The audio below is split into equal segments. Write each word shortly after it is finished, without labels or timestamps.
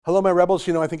Hello, my rebels.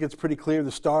 I think it's pretty clear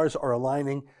the stars are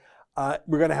aligning.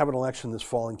 We're going to have an election this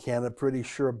fall in Canada. Pretty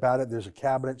sure about it. There's a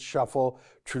cabinet shuffle.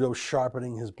 Trudeau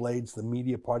sharpening his blades. The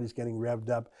media party's getting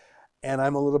revved up. And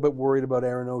I'm a little bit worried about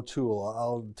Erin O'Toole.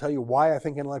 I'll tell you why I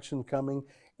think an election coming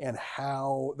and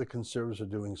how the Conservatives are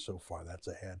doing so far. That's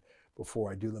ahead.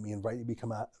 Before I do, let me invite you to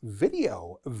become a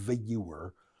video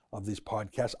viewer of these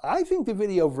podcasts. I think the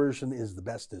video version is the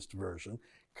bestest version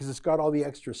because it's got all the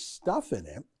extra stuff in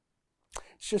it.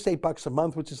 It's just $8 a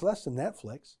month, which is less than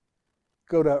Netflix.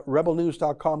 Go to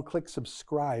rebelnews.com, click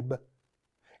subscribe.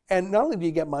 And not only do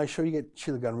you get my show, you get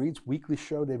Sheila Gunn Reid's weekly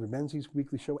show, David Menzies'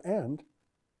 weekly show, and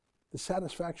the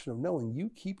satisfaction of knowing you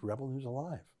keep Rebel News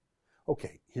alive.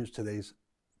 Okay, here's today's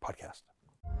podcast.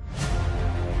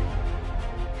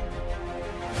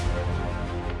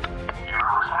 You're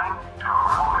listening to a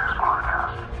Rebel News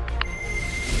podcast.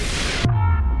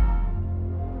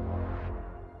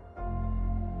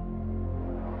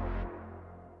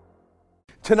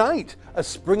 Tonight, a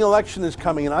spring election is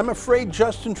coming, and I'm afraid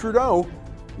Justin Trudeau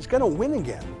is going to win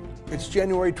again. It's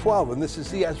January 12th, and this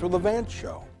is the Ezra Levant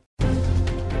Show.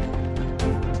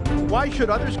 Why should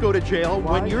others go to jail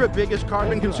when you're the biggest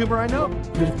carbon consumer I know?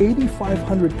 There's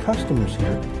 8,500 customers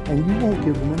here, and you won't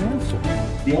give them an answer.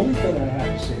 The only thing I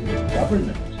have to say to the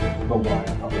government about why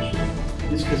I publish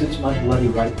it is because it's my bloody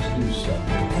right to do so.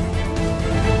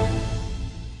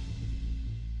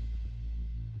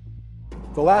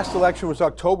 The last election was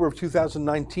October of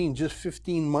 2019, just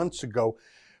 15 months ago,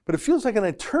 but it feels like an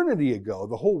eternity ago.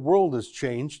 The whole world has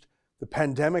changed. The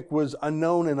pandemic was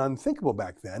unknown and unthinkable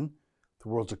back then. The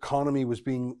world's economy was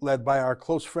being led by our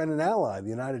close friend and ally, the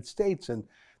United States, and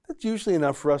that's usually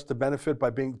enough for us to benefit by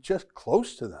being just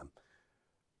close to them.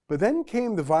 But then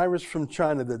came the virus from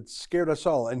China that scared us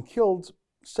all and killed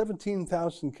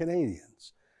 17,000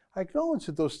 Canadians. I acknowledge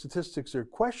that those statistics are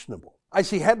questionable. I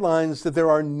see headlines that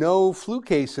there are no flu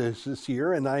cases this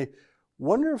year, and I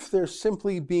wonder if they're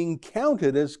simply being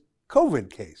counted as COVID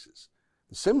cases.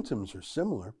 The symptoms are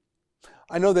similar.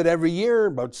 I know that every year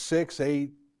about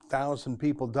 8,000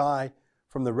 people die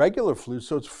from the regular flu,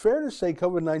 so it's fair to say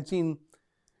COVID-19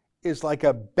 is like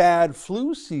a bad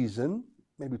flu season,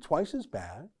 maybe twice as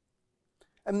bad.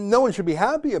 And no one should be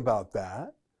happy about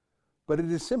that. But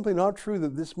it is simply not true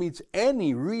that this meets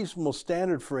any reasonable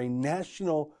standard for a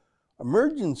national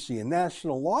emergency, a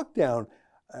national lockdown,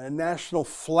 a national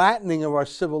flattening of our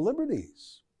civil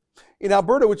liberties. In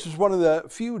Alberta, which is one of the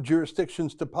few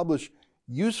jurisdictions to publish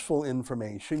useful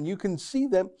information, you can see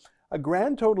that a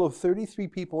grand total of 33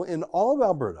 people in all of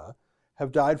Alberta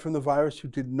have died from the virus who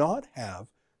did not have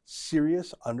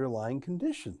serious underlying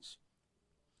conditions.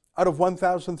 Out of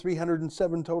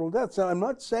 1,307 total deaths. Now, I'm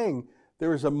not saying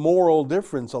there is a moral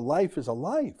difference. A life is a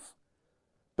life.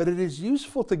 But it is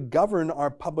useful to govern our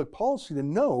public policy to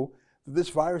know that this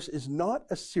virus is not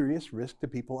a serious risk to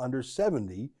people under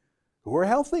 70 who are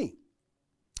healthy.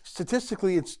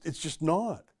 Statistically, it's just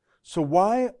not. So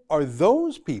why are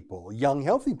those people, young,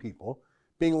 healthy people,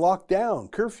 being locked down,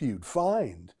 curfewed,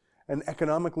 fined, and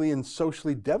economically and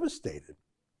socially devastated?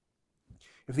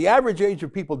 If the average age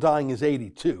of people dying is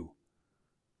 82,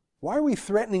 why are we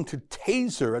threatening to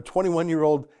taser a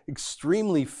 21-year-old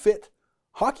extremely fit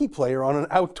hockey player on an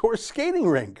outdoor skating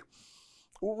rink?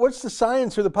 What's the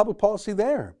science or the public policy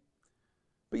there?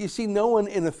 But you see, no one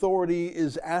in authority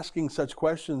is asking such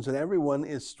questions, and everyone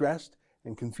is stressed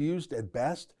and confused at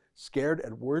best, scared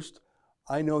at worst.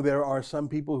 I know there are some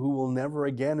people who will never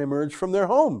again emerge from their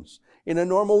homes in a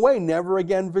normal way, never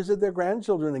again visit their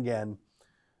grandchildren again,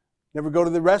 never go to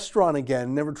the restaurant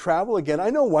again, never travel again. I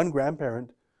know one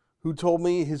grandparent who told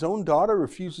me his own daughter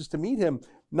refuses to meet him,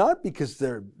 not because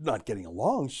they're not getting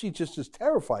along. She just is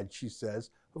terrified, she says,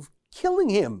 of killing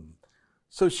him.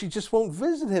 So she just won't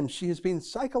visit him. She has been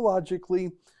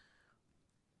psychologically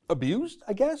abused,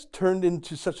 I guess, turned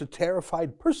into such a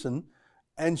terrified person,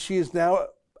 and she is now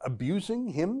abusing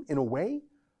him in a way.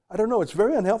 I don't know. It's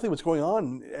very unhealthy what's going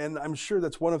on, and I'm sure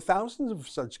that's one of thousands of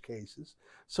such cases.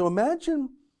 So imagine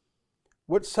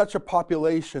what such a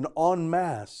population en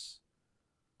masse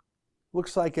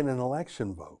looks like in an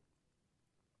election vote.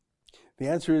 The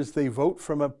answer is they vote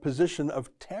from a position of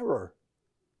terror,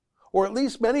 or at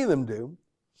least many of them do.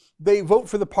 They vote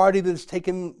for the party that has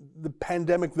taken the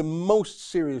pandemic the most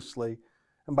seriously.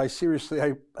 And by seriously,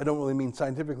 I don't really mean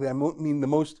scientifically, I mean the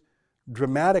most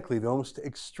dramatically, the most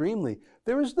extremely.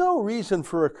 There is no reason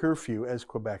for a curfew as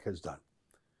Quebec has done.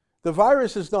 The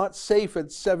virus is not safe at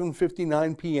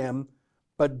 7:59 p.m.,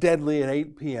 but deadly at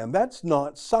 8 p.m. That's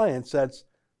not science, that's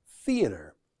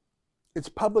theater. It's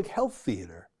public health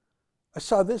theater. I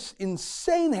saw this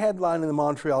insane headline in the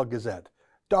Montreal Gazette.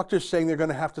 Doctors saying they're going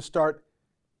to have to start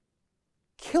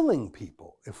killing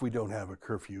people if we don't have a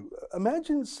curfew.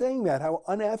 Imagine saying that, how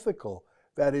unethical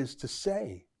that is to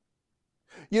say.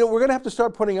 We're going to have to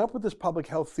start putting up with this public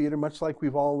health theater, much like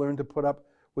we've all learned to put up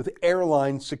with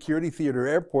airline security theater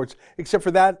airports, except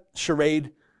for that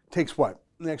charade takes what?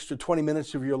 An extra 20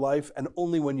 minutes of your life, and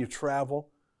only when you travel.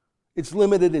 It's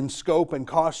limited in scope and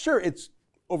cost. Sure, it's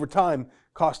over time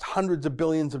cost hundreds of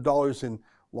billions of dollars in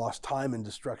lost time and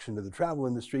destruction to the travel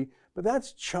industry, but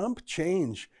that's chump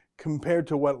change compared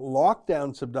to what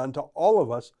lockdowns have done to all of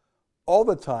us all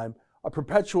the time. A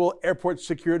perpetual airport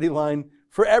security line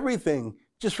for everything,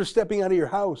 just for stepping out of your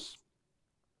house.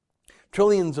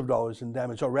 Trillions of dollars in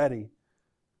damage already.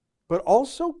 But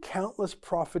also countless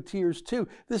profiteers too.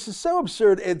 This is so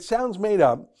absurd, it sounds made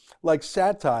up, like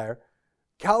satire.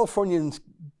 Californians,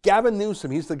 Gavin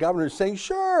Newsom, he's the governor, saying,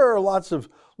 sure, lots of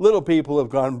little people have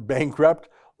gone bankrupt,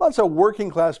 lots of working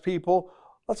class people,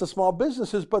 lots of small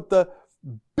businesses, but the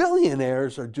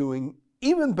billionaires are doing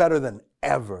even better than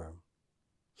ever.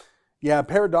 Yeah,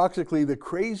 paradoxically, the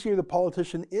crazier the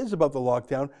politician is about the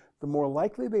lockdown, the more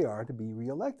likely they are to be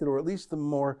reelected, or at least the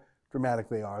more dramatic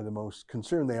they are, the most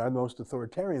concerned they are, the most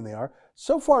authoritarian they are.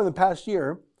 So far in the past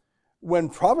year, when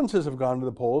provinces have gone to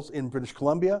the polls in British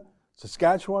Columbia,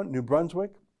 Saskatchewan, New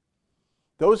Brunswick,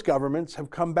 those governments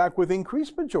have come back with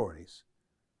increased majorities.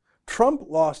 Trump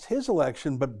lost his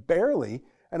election, but barely,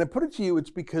 and I put it to you,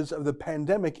 it's because of the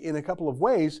pandemic in a couple of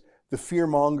ways. The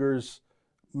fearmongers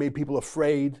made people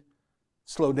afraid,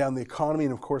 slowed down the economy,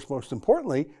 and of course, most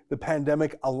importantly, the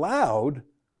pandemic allowed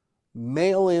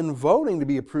mail-in voting to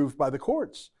be approved by the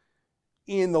courts.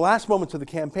 In the last moments of the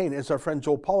campaign, as our friend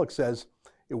Joel Pollak says,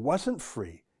 it wasn't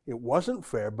free, it wasn't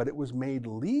fair, but it was made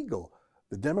legal.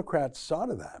 The Democrats saw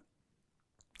to that.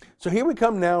 So here we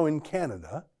come now in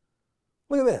Canada.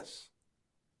 Look at this.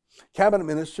 Cabinet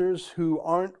ministers who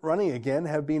aren't running again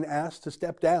have been asked to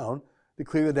step down to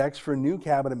clear the decks for new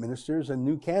cabinet ministers and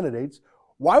new candidates.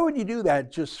 Why would you do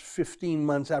that just 15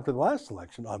 months after the last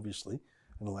election? Obviously,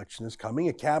 an election is coming,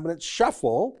 a cabinet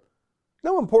shuffle.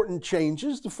 No important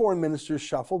changes. The foreign ministers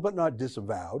shuffled, but not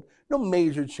disavowed. No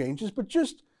major changes, but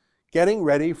just getting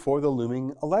ready for the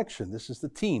looming election. This is the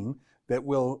team that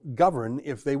will govern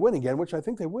if they win again, which I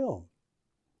think they will.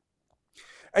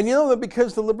 And you know that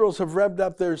because the Liberals have revved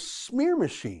up their smear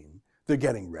machine, they're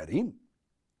getting ready.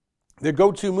 Their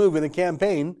go-to move in a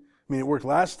campaign, I mean, it worked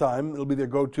last time, it'll be their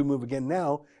go-to move again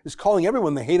now, is calling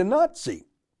everyone they hate a Nazi.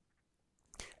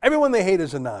 Everyone they hate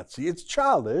is a Nazi. It's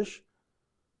childish,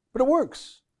 but it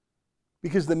works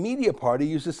because the media party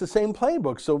uses the same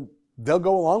playbook, so they'll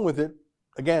go along with it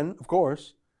again, of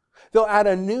course. They'll add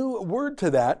a new word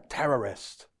to that,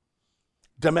 terrorist,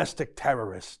 domestic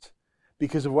terrorist,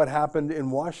 because of what happened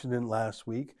in Washington last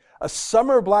week. A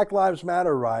summer Black Lives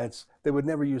Matter riots, they would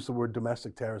never use the word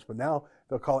domestic terrorist, but now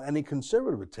they'll call any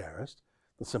conservative a terrorist.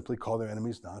 They'll simply call their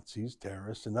enemies Nazis,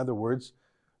 terrorists. In other words,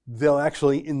 they'll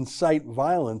actually incite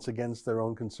violence against their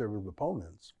own conservative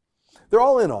opponents. They're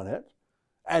all in on it.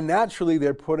 And naturally,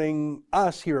 they're putting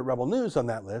us here at Rebel News on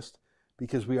that list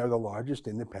because we are the largest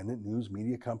independent news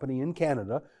media company in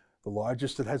Canada, the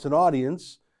largest that has an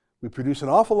audience. We produce an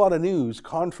awful lot of news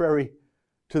contrary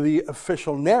to the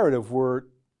official narrative. We're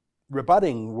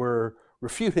rebutting, we're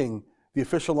refuting the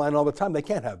official line all the time. They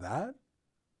can't have that.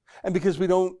 And because we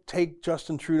don't take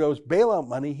Justin Trudeau's bailout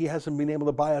money, he hasn't been able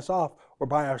to buy us off or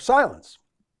buy our silence.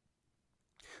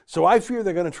 So I fear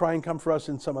they're going to try and come for us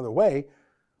in some other way,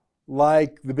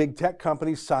 like the big tech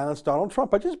companies silenced Donald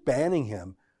Trump by just banning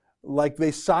him, like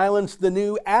they silenced the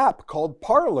new app called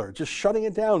Parler, just shutting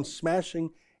it down,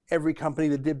 smashing every company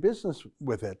that did business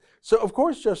with it. So of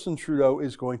course Justin Trudeau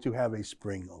is going to have a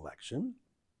spring election.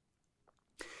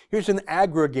 Here's an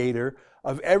aggregator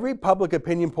of every public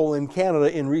opinion poll in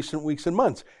Canada in recent weeks and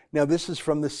months. Now, this is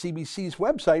from the CBC's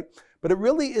website, but it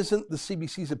really isn't the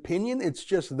CBC's opinion. It's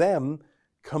just them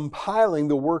compiling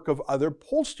the work of other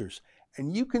pollsters.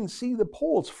 And you can see the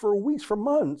polls for weeks, for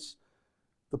months.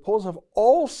 The polls have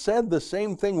all said the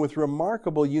same thing with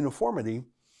remarkable uniformity.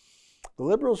 The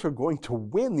Liberals are going to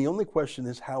win. The only question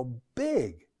is how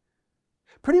big.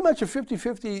 Pretty much a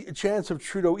 50-50 chance of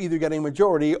Trudeau either getting a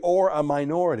majority or a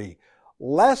minority.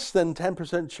 Less than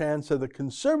 10% chance of the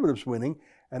Conservatives winning,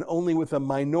 and only with a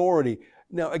minority.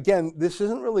 Now, again, this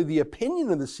isn't really the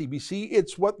opinion of the CBC.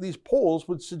 It's what these polls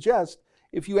would suggest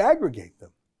if you aggregate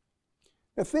them.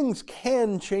 Now, things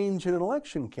can change in an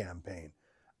election campaign.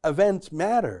 Events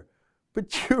matter.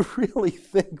 But you really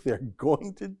think they're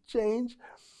going to change?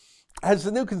 Has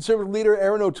the new Conservative leader,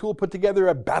 Erin O'Toole, put together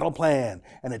a battle plan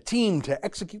and a team to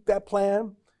execute that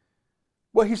plan?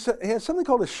 Well, he has something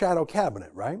called a shadow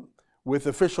cabinet, right? With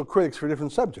official critics for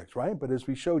different subjects, right? But as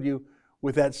we showed you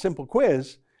with that simple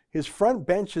quiz, his front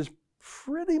bench has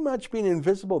pretty much been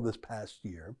invisible this past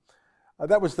year.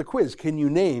 That was the quiz. Can you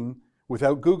name,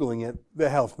 without Googling it, the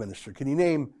health minister? Can you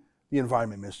name the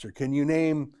environment minister? Can you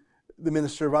name the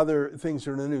minister of other things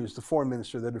that are in the news, the foreign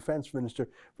minister, the defense minister?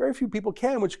 Very few people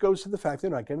can, which goes to the fact they're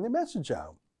not getting the message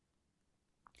out.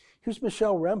 Here's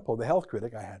Michelle Rempel, the health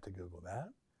critic. I had to Google that.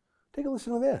 Take a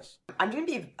listen to this. I'm going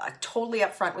to be totally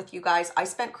upfront with you guys. I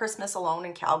spent Christmas alone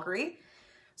in Calgary. It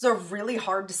was a really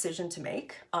hard decision to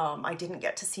make. I didn't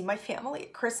get to see my family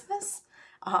at Christmas.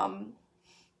 I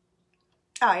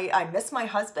miss my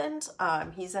husband.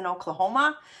 He's in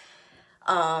Oklahoma.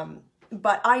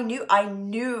 But I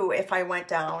knew if I went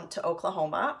down to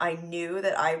Oklahoma, I knew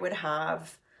that I would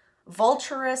have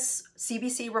vulturous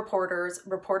CBC reporters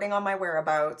reporting on my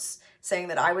whereabouts, saying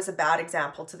that I was a bad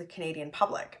example to the Canadian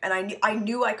public. And I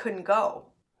knew I couldn't go.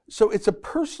 So it's a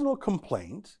personal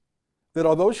complaint that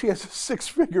although she has a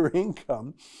six-figure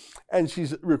income and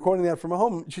she's recording that from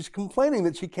home, she's complaining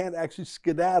that she can't actually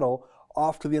skedaddle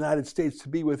off to the United States to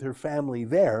be with her family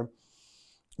there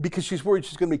because she's worried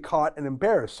she's going to be caught and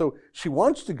embarrassed. So she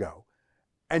wants to go,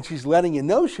 and she's letting you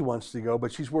know she wants to go,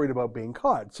 but she's worried about being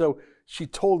caught. So she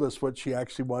told us what she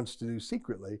actually wants to do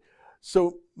secretly.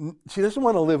 So she doesn't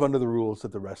want to live under the rules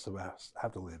that the rest of us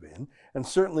have to live in. And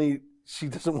certainly she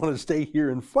doesn't want to stay here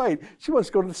and fight. She wants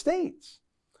to go to the States.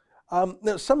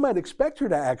 Now, some might expect her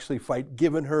to actually fight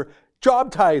given her job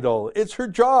title. It's her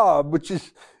job, which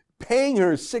is paying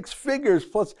her six figures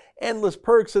plus endless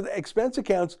perks and expense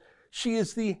accounts. She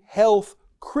is the health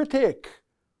critic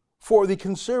for the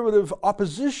conservative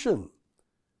opposition.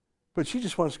 But she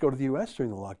just wants to go to the U.S. during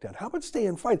the lockdown. How about stay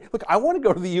and fight? Look, I want to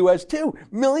go to the U.S. too.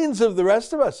 Millions of the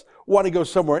rest of us want to go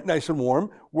somewhere nice and warm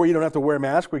where you don't have to wear a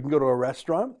mask, where you can go to a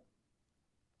restaurant.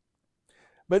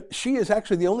 But she is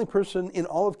actually the only person in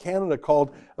all of Canada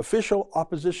called Official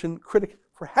Opposition Critic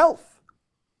for Health,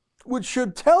 which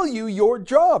should tell you your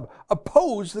job.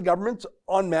 Oppose the government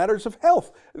on matters of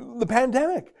health, the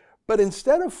pandemic. But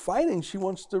instead of fighting, she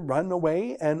wants to run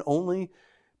away, and only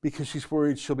because she's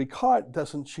worried she'll be caught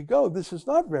doesn't she go. This is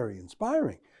not very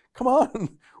inspiring. Come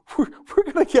on, we're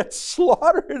going to get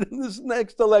slaughtered in this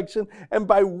next election. And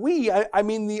by we, I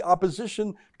mean the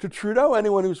opposition to Trudeau,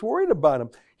 anyone who's worried about him.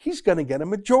 He's going to get a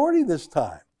majority this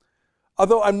time.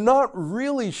 Although I'm not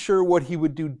really sure what he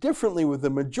would do differently with the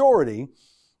majority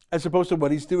as opposed to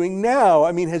what he's doing now.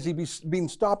 I mean, has he been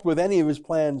stopped with any of his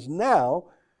plans now?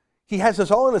 He has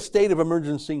us all in a state of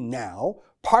emergency now.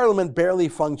 Parliament barely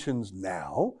functions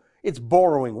now. It's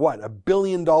borrowing, what, $1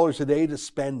 billion a day to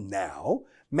spend now.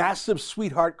 Massive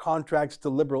sweetheart contracts to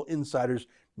liberal insiders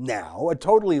now. A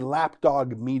totally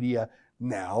lapdog media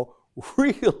now.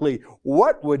 Really,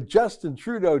 what would Justin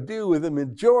Trudeau do with a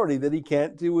majority that he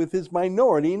can't do with his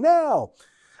minority now?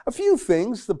 A few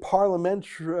things. The Parliament,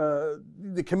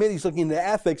 the committees looking into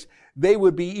ethics, they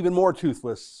would be even more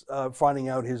toothless, finding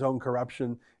out his own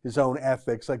corruption, his own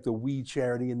ethics, like the We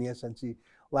Charity and the SNC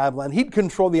Lavalin. He'd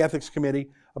control the ethics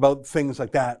committee about things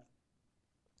like that,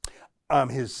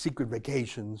 his secret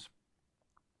vacations.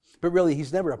 But really,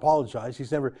 he's never apologized.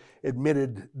 He's never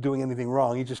admitted doing anything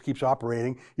wrong. He just keeps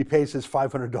operating. He pays his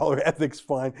 $500 ethics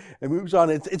fine and moves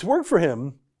on. It's worked for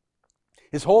him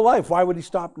his whole life. Why would he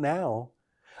stop now?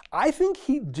 I think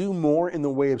he'd do more in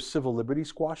the way of civil liberty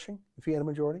squashing if he had a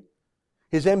majority.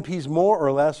 His MPs more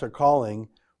or less are calling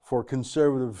for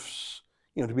conservatives,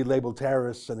 to be labeled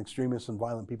terrorists and extremists and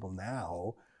violent people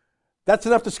now. That's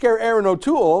enough to scare Erin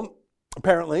O'Toole,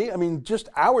 apparently. I mean, just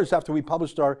hours after we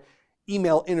published our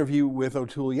email interview with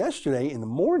O'Toole yesterday in the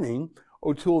morning,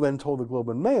 O'Toole then told the Globe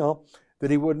and Mail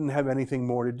that he wouldn't have anything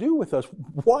more to do with us.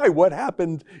 Why? What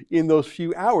happened in those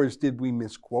few hours? Did we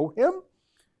misquote him?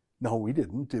 No, we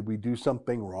didn't. Did we do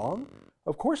something wrong?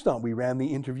 Of course not. We ran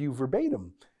the interview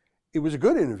verbatim. It was a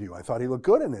good interview. I thought he looked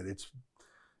good in it.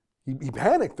 He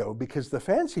panicked, though, because the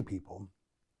fancy people,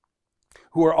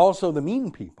 who are also the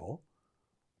mean people,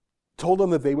 told him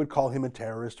that they would call him a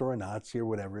terrorist or a Nazi or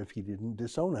whatever if he didn't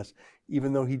disown us,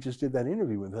 even though he just did that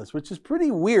interview with us, which is pretty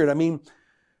weird. I mean,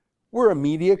 we're a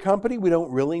media company. We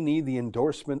don't really need the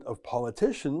endorsement of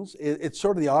politicians. It's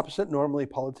sort of the opposite. Normally,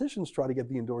 politicians try to get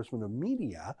the endorsement of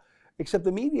media, except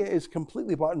the media is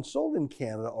completely bought and sold in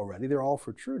Canada already. They're all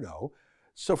for Trudeau.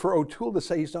 So for O'Toole to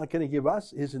say he's not going to give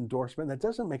us his endorsement, that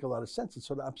doesn't make a lot of sense. It's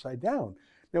sort of upside down.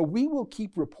 Now, we will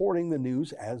keep reporting the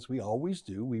news as we always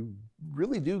do. We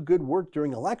really do good work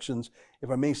during elections, if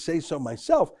I may say so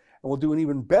myself. And we'll do an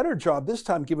even better job this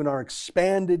time given our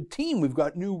expanded team. We've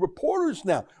got new reporters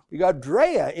now. We got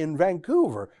Drea in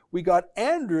Vancouver. We got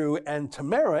Andrew and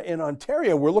Tamara in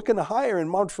Ontario. We're looking to hire in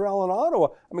Montreal and Ottawa.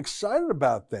 I'm excited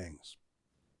about things.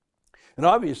 And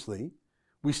obviously,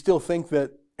 We still think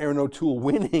that Aaron O'Toole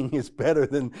winning is better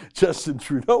than Justin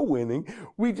Trudeau winning.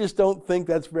 We just don't think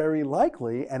that's very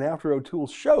likely. And after O'Toole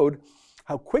showed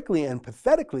how quickly and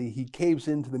pathetically he caves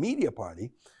into the media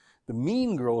party, the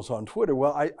mean girls on Twitter,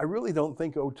 well, I really don't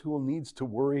think O'Toole needs to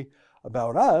worry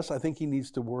about us. I think he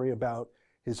needs to worry about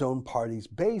his own party's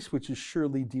base, which is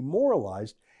surely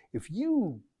demoralized. If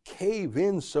you cave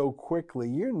in so quickly,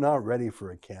 you're not ready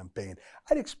for a campaign.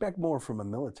 I'd expect more from a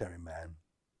military man.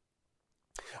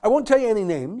 I won't tell you any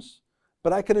names,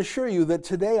 but I can assure you that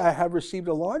today I have received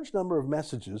a large number of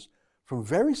messages from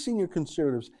very senior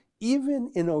conservatives,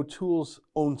 even in O'Toole's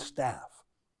own staff,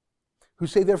 who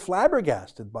say they're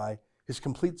flabbergasted by his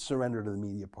complete surrender to the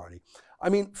media party. I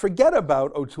mean, forget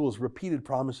about O'Toole's repeated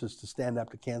promises to stand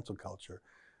up to cancel culture.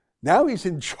 Now he's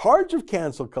in charge of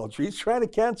cancel culture. He's trying to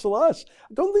cancel us.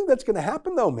 I don't think that's going to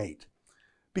happen, though, mate,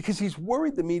 because he's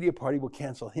worried the media party will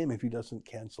cancel him if he doesn't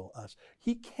cancel us.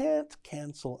 He can't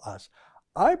cancel us.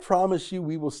 I promise you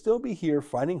we will still be here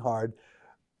fighting hard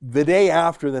the day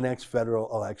after the next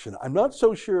federal election. I'm not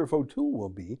so sure if O'Toole will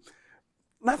be.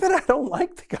 Not that I don't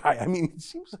like the guy. I mean, he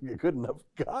seems like a good enough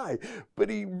guy, but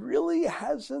he really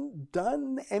hasn't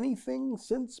done anything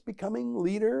since becoming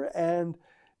leader, and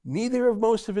neither of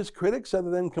most of his critics, other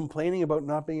than complaining about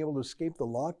not being able to escape the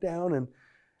lockdown. And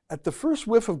at the first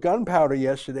whiff of gunpowder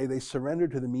yesterday, they surrendered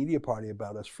to the media party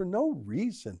about us for no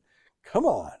reason. Come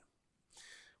on.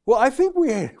 Well, I think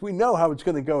we know how it's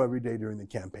going to go every day during the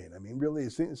campaign. I mean, really,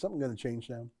 is something going to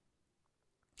change now?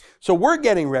 So we're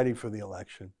getting ready for the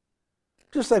election,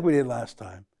 just like we did last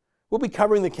time. We'll be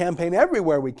covering the campaign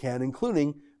everywhere we can,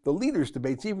 including the leaders'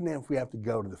 debates, even if we have to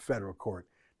go to the federal court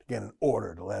to get an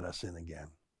order to let us in again.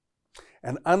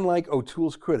 And unlike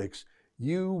O'Toole's critics,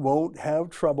 you won't have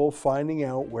trouble finding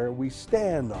out where we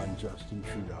stand on Justin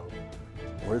Trudeau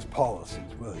or his policies,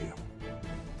 will you?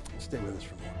 Stay with us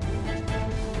for more.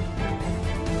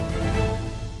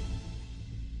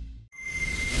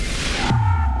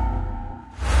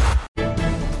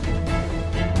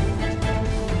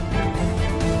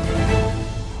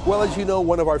 Well, as you know,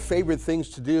 one of our favorite things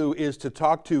to do is to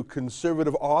talk to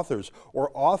conservative authors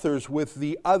or authors with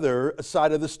the other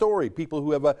side of the story, people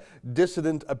who have a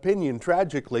dissident opinion.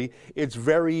 Tragically, it's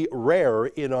very rare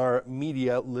in our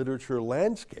media literature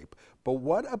landscape. But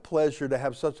what a pleasure to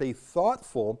have such a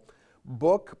thoughtful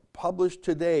book published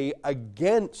today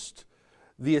against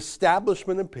the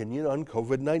establishment opinion on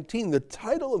COVID-19. The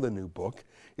title of the new book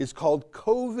is called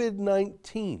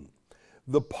COVID-19,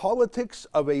 The Politics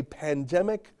of a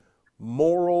Pandemic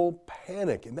Moral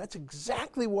Panic. And that's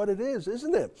exactly what it is,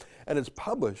 isn't it? And it's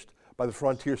published by the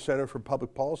Frontier Center for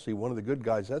Public Policy, one of the good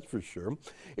guys, that's for sure.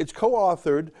 It's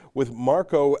co-authored with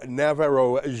Marco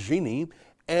Navarro-Gini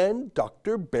and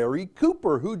Dr. Barry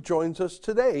Cooper, who joins us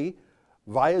today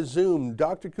via Zoom.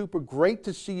 Dr. Cooper, great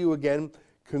to see you again.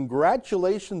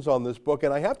 Congratulations on this book.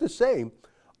 And I have to say,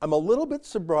 I'm a little bit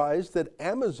surprised that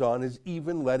Amazon is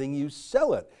even letting you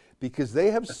sell it, because they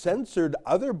have censored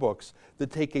other books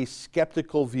that take a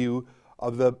skeptical view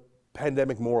of the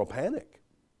pandemic moral panic.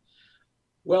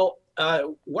 Well,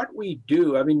 what we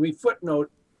do, I mean, we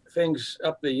footnote things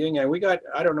up the yin yang. We got,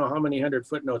 I don't know how many hundred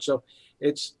footnotes. So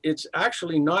it's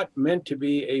actually not meant to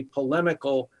be a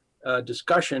polemical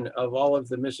discussion of all of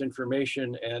the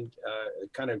misinformation and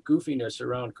kind of goofiness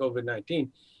around COVID-19.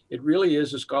 It really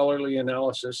is a scholarly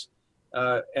analysis.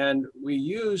 And we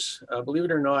use, believe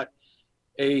it or not,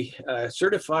 a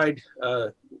certified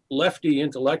lefty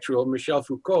intellectual, Michel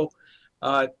Foucault,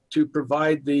 to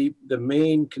provide the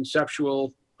main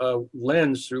conceptual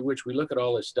lens through which we look at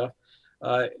all this stuff,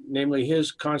 namely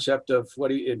his concept of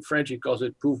what in French he calls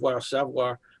it pouvoir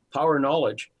savoir, power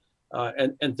knowledge.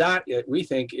 And that, we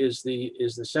think, is the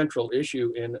central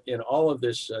issue in all of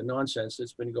this nonsense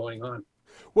that's been going on.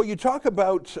 Well, you talk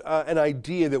about an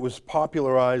idea that was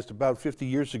popularized about 50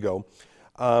 years ago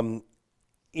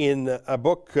in a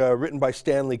book written by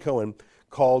Stanley Cohen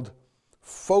called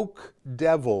Folk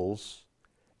Devils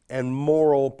and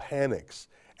Moral Panics.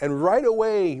 And right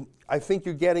away, I think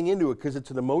you're getting into it because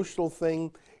it's an emotional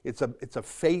thing, it's a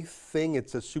faith thing,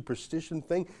 it's a superstition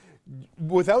thing.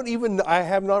 Without even, I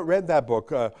have not read that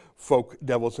book, Folk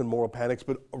Devils and Moral Panics,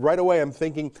 but right away I'm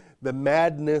thinking the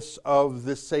madness of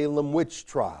the Salem witch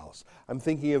trials. I'm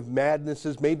thinking of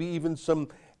madnesses, maybe even some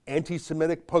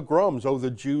anti-Semitic pogroms. Oh,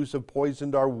 the Jews have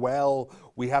poisoned our well.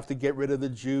 We have to get rid of the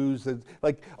Jews.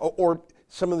 Or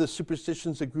some of the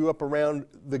superstitions that grew up around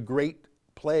the Great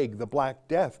Plague, the Black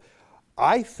Death.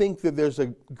 I think that there's a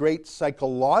great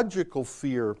psychological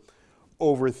fear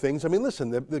over things. I mean,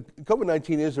 listen, the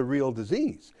COVID-19 is a real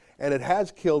disease, and it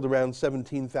has killed around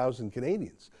 17,000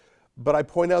 Canadians. but I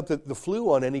point out that the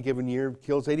flu on any given year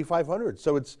kills 8,500.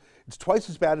 So it's twice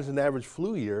as bad as an average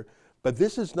flu year, but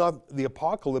this is not the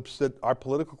apocalypse that our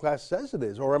political class says it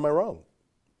is, or am I wrong?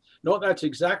 No, that's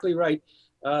exactly right.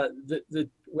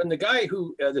 When the guy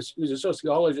who's a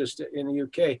sociologist in the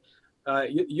UK,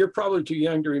 you're probably too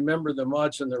young to remember the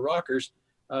Mods and the Rockers.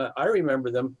 I remember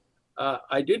them.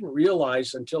 I didn't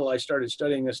realize until I started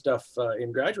studying this stuff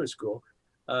in graduate school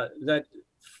that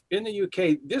in the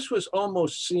UK, this was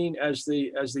almost seen as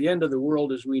the end of the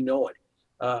world as we know it.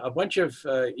 A bunch of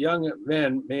young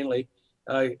men, mainly,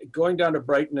 going down to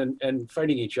Brighton and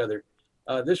fighting each other.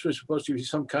 This was supposed to be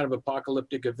some kind of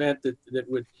apocalyptic event that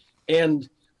would end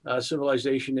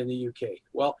civilization in the UK.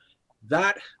 Well,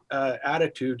 that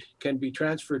attitude can be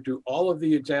transferred to all of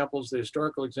the examples, the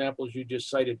historical examples you just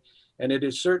cited, and it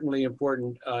is certainly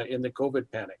important in the COVID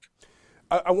panic.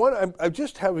 I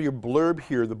just have your blurb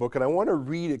here, the book, and I want to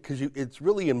read it because it's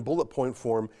really in bullet point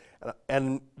form,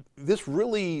 and this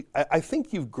really, I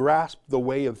think you've grasped the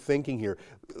way of thinking here.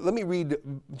 Let me read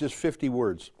just 50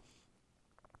 words.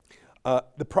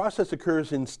 The process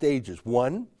occurs in stages.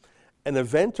 1, an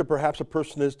event or perhaps a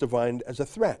person is defined as a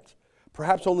threat,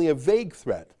 perhaps only a vague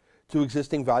threat to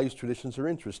existing values, traditions, or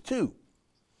interests. 2,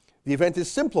 the event is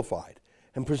simplified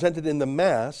and presented in the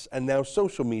mass and now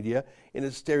social media in a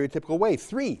stereotypical way.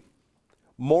 3,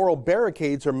 moral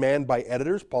barricades are manned by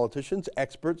editors, politicians,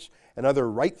 experts, and other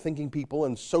right-thinking people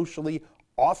and socially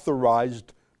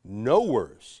authorized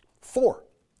knowers. 4,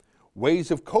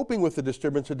 ways of coping with the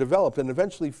disturbance are developed. And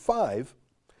eventually 5,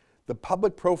 the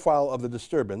public profile of the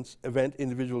disturbance, event,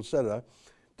 individual, etc.,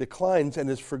 declines and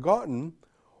is forgotten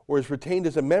or is retained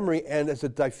as a memory and as a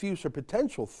diffuse or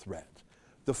potential threat.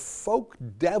 The folk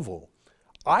devil,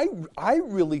 I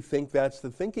really think that's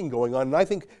the thinking going on. And I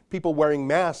think people wearing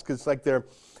masks, it's like they're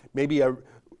maybe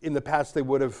in the past they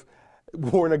would have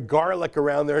worn a garlic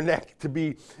around their neck to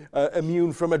be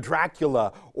immune from a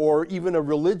Dracula or even a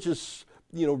religious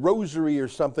rosary or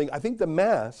something. I think the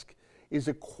mask is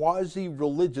a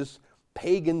quasi-religious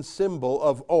pagan symbol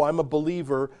of, oh, I'm a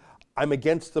believer, I'm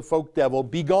against the folk devil,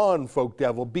 be gone, folk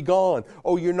devil, be gone.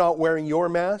 Oh, you're not wearing your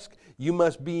mask? You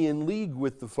must be in league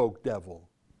with the folk devil.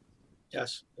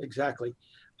 Yes, exactly.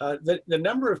 The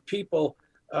number of people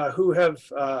who have,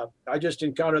 I just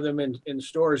encounter them in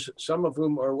stores, some of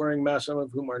whom are wearing masks, some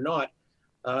of whom are not,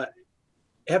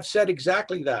 have said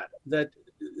exactly that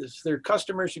their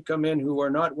customers who come in who are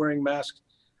not wearing masks,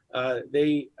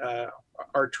 they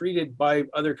are treated by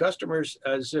other customers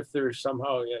as if they're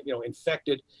somehow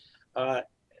infected.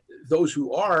 Those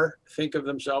who are think of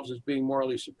themselves as being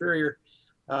morally superior.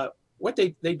 What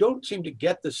they don't seem to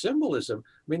get the symbolism.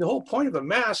 I mean, the whole point of a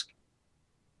mask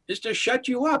is to shut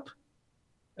you up.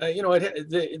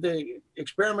 The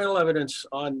experimental evidence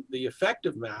on the effect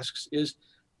of masks is,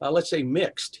 let's say,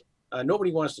 mixed.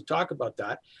 Nobody wants to talk about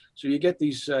that. So you get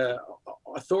these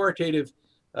authoritative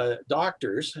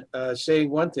doctors saying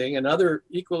one thing and other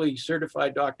equally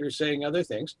certified doctors saying other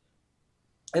things.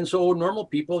 And so normal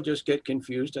people just get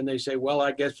confused and they say, well,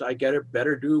 I guess I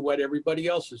better do what everybody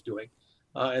else is doing.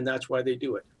 And that's why they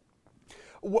do it.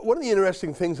 One of the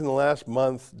interesting things in the last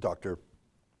month, Doctor,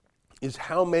 is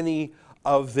how many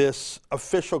of this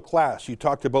official class, you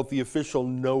talked about the official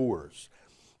knowers,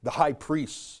 the high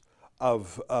priests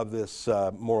of this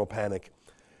moral panic,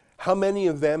 how many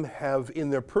of them have in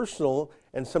their personal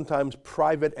and sometimes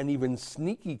private and even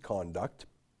sneaky conduct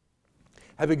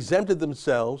have exempted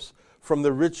themselves from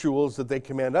the rituals that they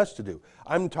command us to do.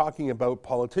 I'm talking about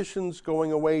politicians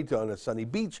going away on a sunny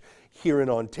beach here in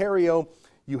Ontario.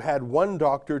 You had one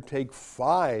doctor take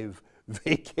 5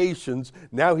 vacations.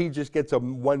 Now he just gets a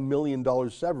 $1 million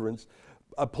severance.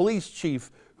 A police chief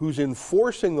who's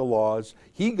enforcing the laws,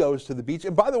 he goes to the beach.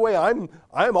 And by the way, I'm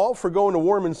all for going to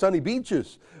warm and sunny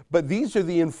beaches, but these are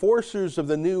the enforcers of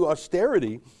the new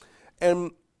austerity. And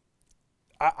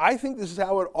I think this is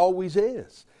how it always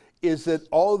is that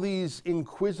all these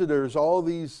inquisitors, all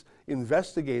these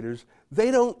investigators, they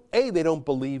don't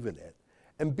believe in it.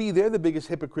 And B, they're the biggest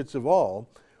hypocrites of all.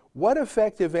 What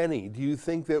effect, if any, do you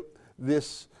think that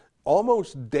this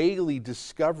almost daily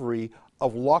discovery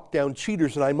of lockdown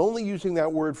cheaters, and I'm only using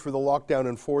that word for the lockdown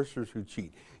enforcers who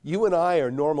cheat. You and I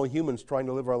are normal humans trying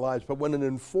to live our lives, but when an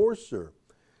enforcer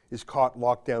is caught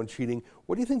lockdown cheating,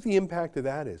 what do you think the impact of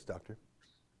that is, Doctor?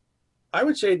 I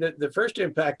would say that the first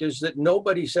impact is that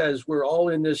nobody says we're all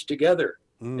in this together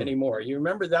anymore. You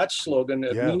remember that slogan,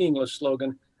 a meaningless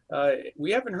slogan.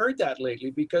 We haven't heard that lately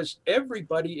because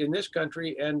everybody in this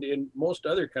country and in most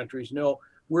other countries know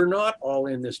we're not all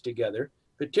in this together,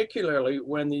 particularly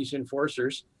when these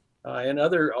enforcers and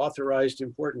other authorized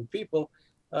important people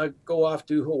go off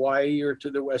to Hawaii or to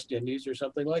the West Indies or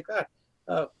something like that.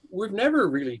 We've never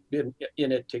really been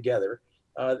in it together.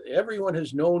 Everyone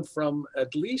has known from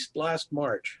at least last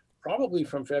March, probably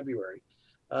from February,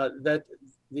 that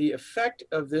the effect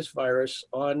of this virus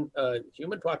on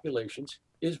human populations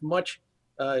is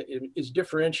is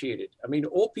differentiated. I mean,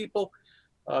 old people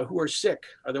who are sick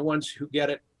are the ones who get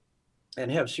it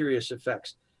and have serious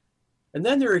effects. And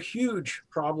then there are huge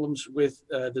problems with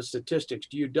the statistics.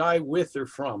 Do you die with or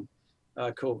from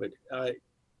COVID?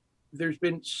 There's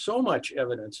been so much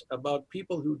evidence about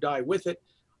people who die with it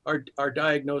are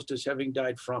diagnosed as having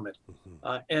died from it.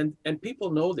 And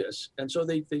people know this. And so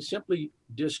they simply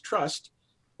distrust,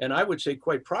 and I would say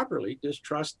quite properly,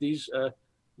 distrust these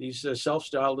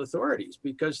self-styled authorities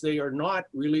because they are not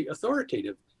really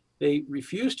authoritative. They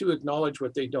refuse to acknowledge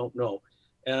what they don't know.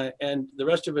 And the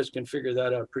rest of us can figure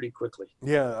that out pretty quickly.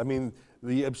 Yeah, I mean,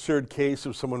 the absurd case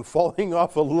of someone falling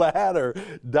off a ladder,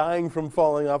 dying from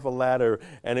falling off a ladder,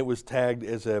 and it was tagged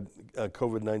as a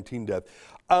COVID-19 death.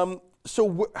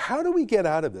 So how do we get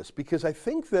out of this? Because I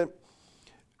think that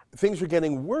things are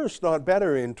getting worse, not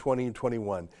better in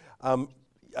 2021.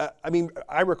 I mean,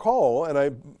 I recall, and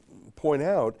I point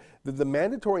out, that the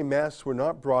mandatory masks were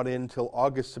not brought in till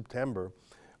August, September,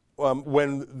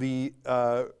 when the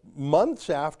months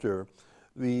after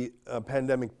the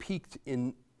pandemic peaked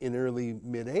in early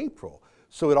mid-April.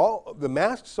 So the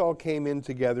masks all came in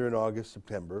together in August,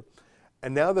 September,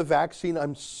 and now the vaccine,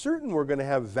 I'm certain we're going to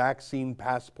have vaccine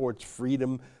passports,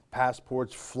 freedom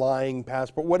passports, flying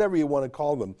passport, whatever you want to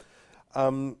call them.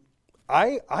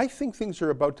 I think things are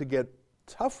about to get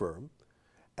tougher,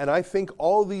 and I think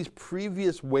all these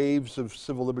previous waves of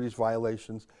civil liberties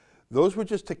violations, those were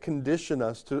just to condition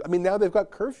us to, I mean, now they've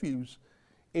got curfews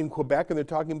in Quebec and they're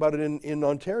talking about it in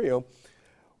Ontario.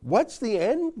 What's the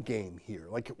end game here?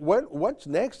 Like, what's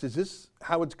next? Is this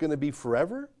how it's going to be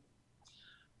forever?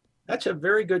 That's a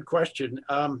very good question.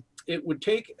 It would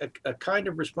take a kind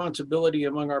of responsibility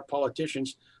among our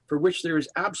politicians for which there is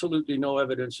absolutely no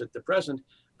evidence at the present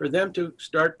for them to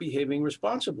start behaving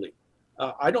responsibly.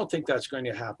 I don't think that's going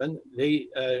to happen.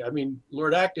 I mean,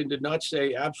 Lord Acton did not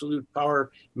say absolute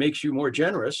power makes you more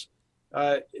generous.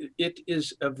 It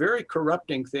is a very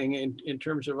corrupting thing in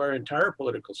terms of our entire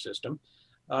political system.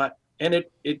 And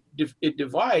it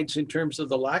divides in terms of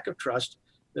the lack of trust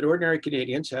that ordinary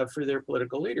Canadians have for their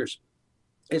political leaders.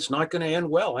 It's not going to end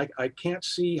well. I can't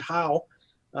see how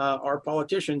our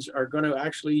politicians are going to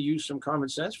actually use some common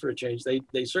sense for a change.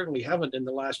 They certainly haven't in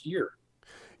the last year.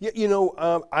 Yeah, you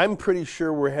know, I'm pretty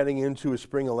sure we're heading into a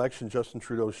spring election. Justin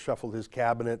Trudeau shuffled his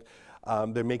cabinet.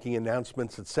 They're making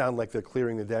announcements that sound like they're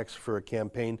clearing the decks for a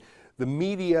campaign. The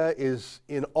media is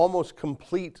in almost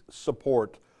complete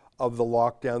support of the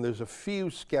lockdown. There's a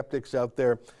few skeptics out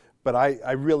there, but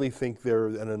I really think they're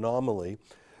an anomaly.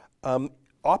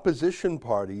 Opposition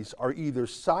parties are either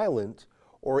silent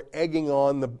or egging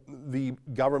on the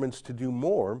governments to do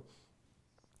more.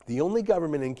 The only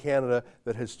government in Canada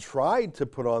that has tried to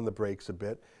put on the brakes a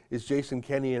bit is Jason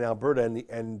Kenney in Alberta,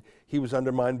 and he was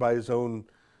undermined by his own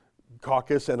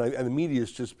caucus, and the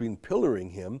media's just been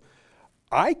pillaring him.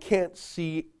 I can't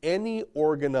see any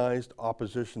organized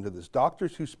opposition to this.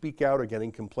 Doctors who speak out are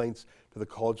getting complaints to the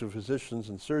College of Physicians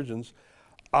and Surgeons.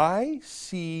 I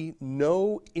see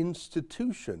no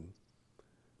institution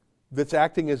that's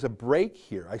acting as a brake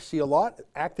here. I see a lot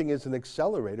acting as an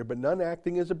accelerator, but none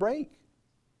acting as a brake.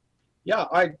 Yeah,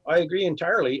 I agree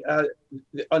entirely.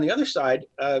 On the other side,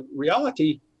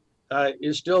 reality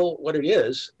is still what it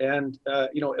is. And,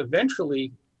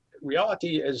 eventually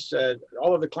reality, as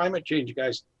all of the climate change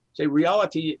guys say,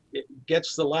 reality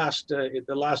gets the last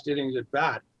innings at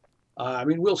bat. I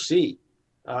mean, we'll see.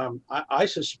 I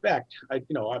suspect,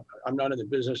 I'm not in the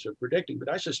business of predicting, but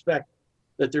I suspect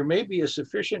that there may be a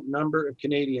sufficient number of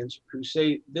Canadians who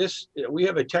say this, we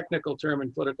have a technical term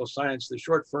in political science, the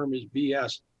short form is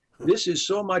BS. This is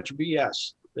so much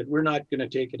BS that we're not going to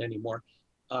take it anymore.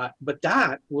 But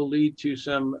that will lead to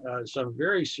some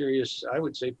very serious, I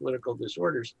would say, political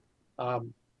disorders.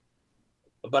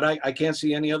 But I can't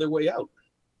see any other way out.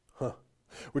 Huh.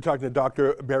 We're talking to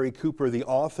Dr. Barry Cooper, the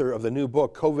author of the new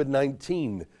book,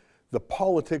 COVID-19, The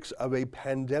Politics of a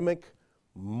Pandemic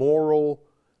Moral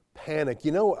Panic.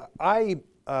 You know, I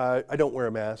don't wear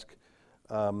a mask.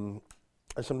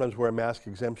 I sometimes wear a mask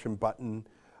exemption button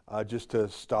just to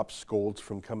stop scolds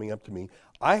from coming up to me.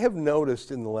 I have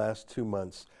noticed in the last 2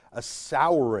 months a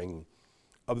souring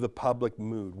of the public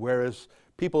mood, whereas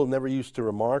people never used to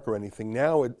remark or anything.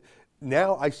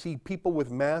 Now I see people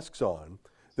with masks on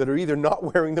that are either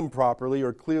not wearing them properly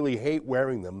or clearly hate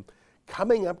wearing them,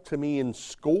 coming up to me and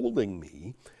scolding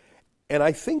me. And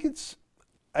I think it's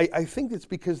I think it's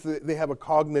because they have a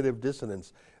cognitive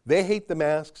dissonance. They hate the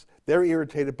masks. They're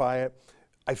irritated by it.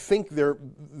 I think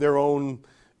their own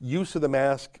use of the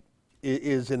mask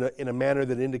is in a manner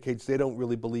that indicates they don't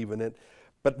really believe in it.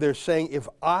 But they're saying, if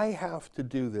I have to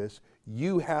do this,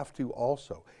 you have to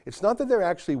also. It's not that they're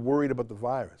actually worried about the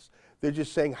virus. They're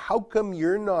just saying, how come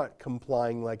you're not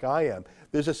complying like I am?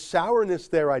 There's a sourness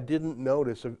there I didn't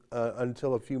notice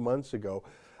until a few months ago.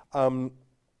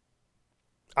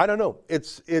 I don't know.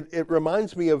 It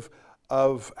reminds me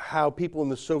of how people in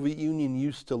the Soviet Union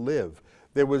used to live.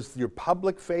 There was your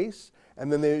public face,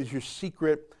 and then there's your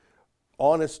secret,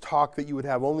 honest talk that you would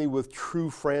have only with true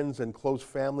friends and close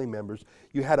family members.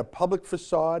 You had a public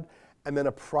facade and then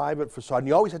a private facade. And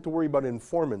you always had to worry about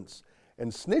informants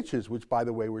and snitches, which, by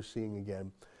the way, we're seeing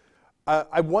again.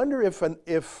 I wonder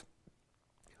if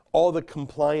all the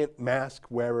compliant mask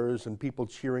wearers and people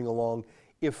cheering along,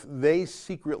 if they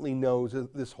secretly know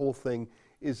that this whole thing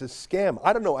is a scam.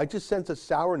 I don't know. I just sense a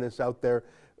sourness out there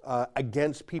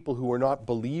against people who are not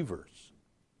believers.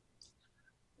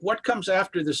 What comes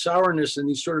after the sourness and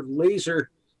these sort of laser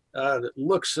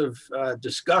looks of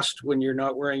disgust when you're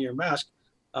not wearing your mask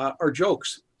are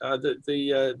jokes.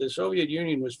 The Soviet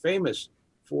Union was famous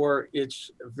for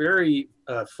its very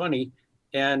funny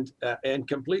and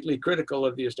completely critical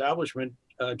of the establishment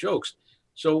jokes.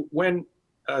 So when,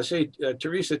 say,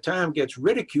 Theresa Tam gets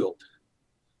ridiculed,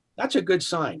 that's a good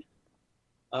sign.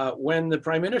 When the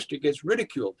Prime Minister gets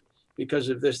ridiculed because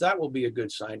of this, that will be a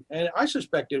good sign. And I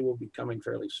suspect it will be coming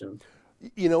fairly soon.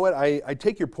 You know what? I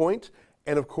take your point.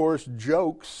 And of course,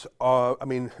 jokes, I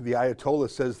mean, the Ayatollah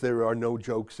says there are no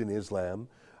jokes in Islam.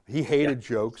 He hated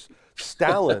jokes.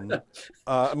 Stalin,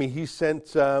 I mean, he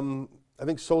sent, I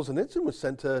think Solzhenitsyn was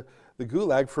sent to the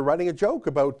Gulag for writing a joke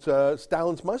about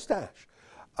Stalin's mustache.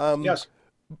 Yes.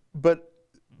 But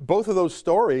both of those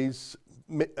stories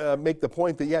make the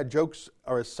point that, yeah, jokes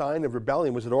are a sign of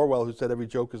rebellion. Was it Orwell who said every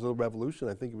joke is a little revolution?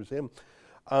 I think it was him.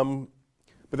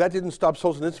 But that didn't stop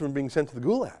Solzhenitsyn from being sent to the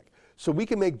Gulag. So we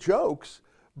can make jokes,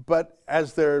 but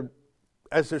as they're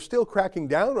still cracking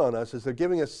down on us, as they're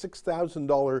giving us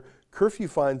 $6,000 curfew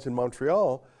fines in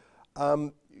Montreal,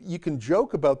 you can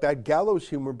joke about that, gallows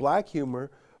humor, black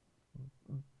humor,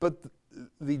 but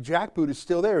the jackboot is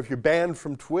still there. If you're banned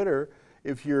from Twitter,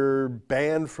 if you're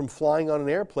banned from flying on an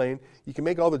airplane, you can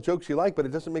make all the jokes you like, but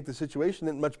it doesn't make the situation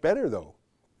any much better, though.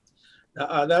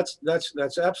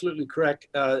 That's absolutely correct.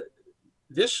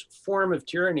 This form of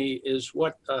tyranny is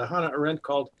what Hannah Arendt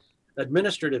called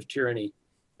administrative tyranny.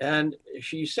 And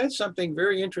she said something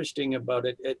very interesting about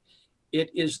it. It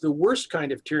is the worst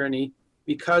kind of tyranny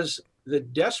because the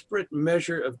desperate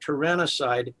measure of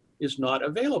tyrannicide is not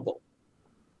available.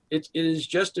 It is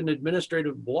just an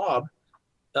administrative blob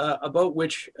about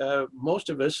which most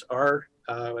of us are,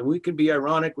 and we can be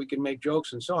ironic, we can make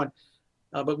jokes and so on,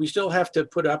 but we still have to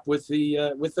put up with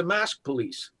the mask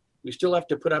police. We still have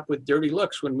to put up with dirty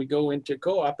looks when we go into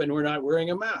co-op and we're not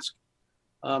wearing a mask.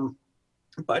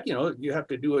 But, you know, you have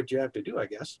to do what you have to do, I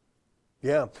guess.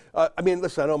 Yeah. I mean,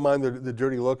 listen, I don't mind the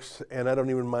dirty looks, and I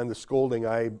don't even mind the scolding.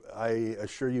 I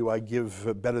assure you I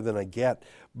give better than I get.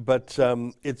 But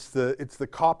it's the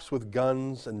cops with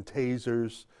guns and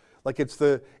tasers. Like it's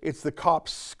the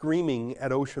cops screaming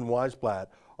at Ocean Weisblatt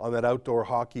on that outdoor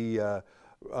hockey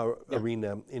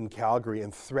arena in Calgary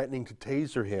and threatening to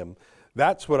taser him.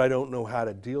 That's what I don't know how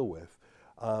to deal with.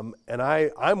 And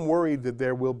I'm worried that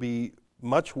there will be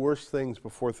much worse things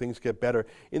before things get better.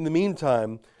 In the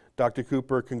meantime, Dr.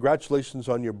 Cooper, congratulations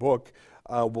on your book.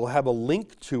 We'll have a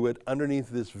link to it underneath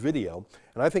this video.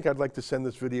 And I think I'd like to send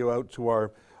this video out to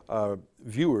our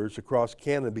viewers across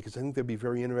Canada because I think they'd be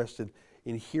very interested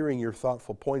in hearing your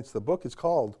thoughtful points. The book is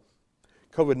called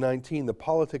COVID-19, The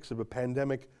Politics of a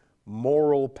Pandemic,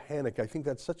 Moral Panic. I think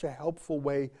that's such a helpful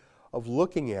way of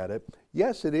looking at it.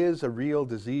 Yes, it is a real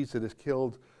disease that has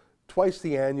killed twice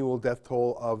the annual death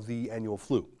toll of the annual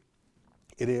flu.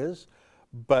 It is,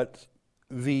 but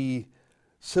the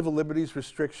civil liberties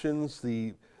restrictions,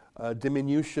 the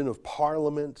diminution of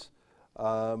Parliament,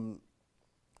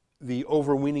 the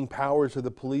overweening powers of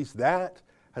the police, that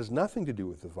has nothing to do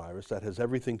with the virus. That has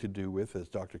everything to do with, as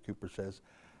Dr. Cooper says,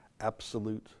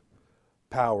 absolute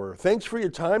power. Thanks for your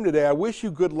time today. I wish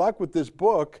you good luck with this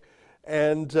book.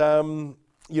 And,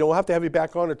 we'll have to have you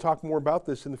back on to talk more about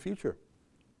this in the future.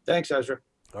 Thanks, Ezra.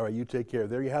 All right, you take care.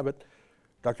 There you have it.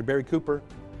 Dr. Barry Cooper,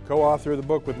 co-author of the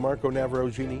book with Marco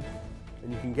Navarogini,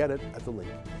 and you can get it at the link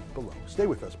below. Stay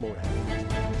with us. More ahead.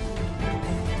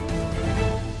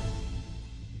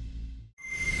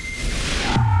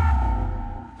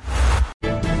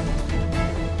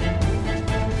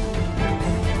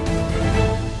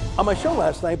 On my show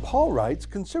last night, Paul writes,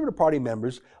 Conservative Party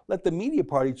members let the media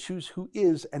party choose who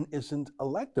is and isn't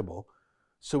electable,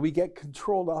 so we get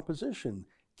controlled opposition.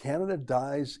 Canada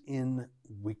dies in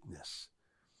weakness.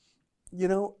 You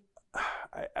know,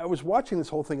 I was watching this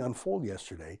whole thing unfold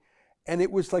yesterday, and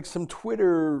it was like some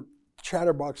Twitter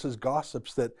chatterboxes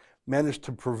gossips that managed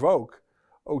to provoke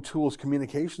O'Toole's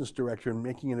communications director and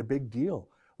making it a big deal.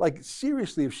 Like,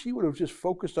 seriously, if she would have just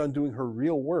focused on doing her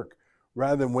real work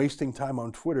rather than wasting time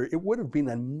on Twitter, it would have been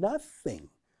a nothing.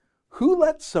 Who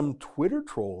let some Twitter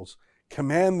trolls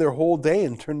command their whole day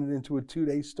and turn it into a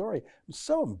 2-day story? I'm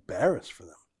so embarrassed for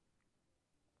them.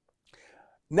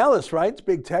 Nellis writes,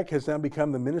 big tech has now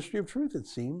become the ministry of truth, it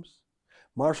seems.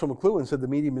 Marshall McLuhan said the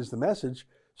medium is the message,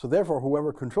 so therefore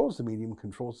whoever controls the medium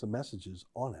controls the messages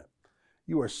on it.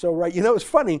 You are so right. You know, it's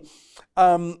funny.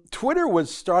 Twitter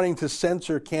was starting to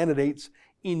censor candidates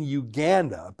in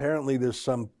Uganda. Apparently there's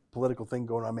some political thing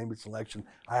going on, maybe it's an election.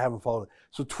 I haven't followed it.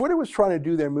 So Twitter was trying to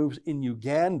do their moves in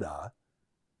Uganda.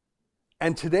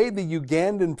 And today the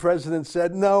Ugandan president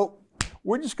said, no,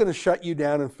 we're just going to shut you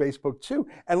down on Facebook too.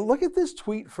 And look at this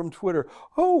tweet from Twitter.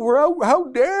 Oh, how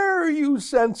dare you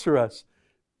censor us?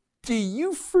 Do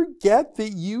you forget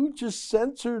that you just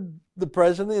censored the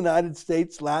president of the United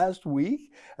States last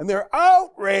week? And they're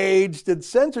outraged at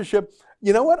censorship.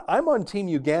 You know what? I'm on Team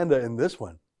Uganda in this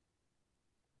one.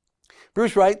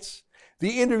 Bruce writes,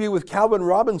 the interview with Calvin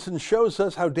Robinson shows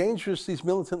us how dangerous these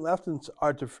militant leftists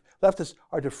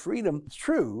are to freedom. It's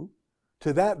true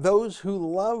to that those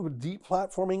who love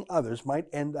deplatforming others might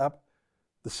end up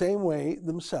the same way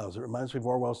themselves. It reminds me of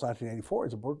Orwell's 1984.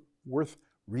 It's a book worth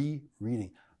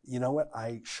rereading. You know what?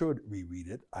 I should reread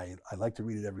it. I like to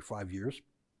read it every 5 years.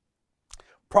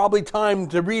 Probably time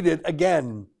to read it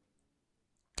again.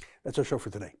 That's our show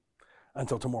for today.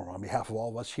 Until tomorrow, on behalf of all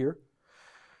of us here,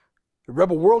 the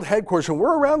Rebel World Headquarters, and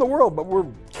we're around the world, but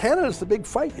Canada's the big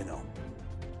fight, you know.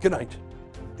 Good night,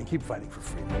 and keep fighting for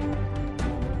freedom.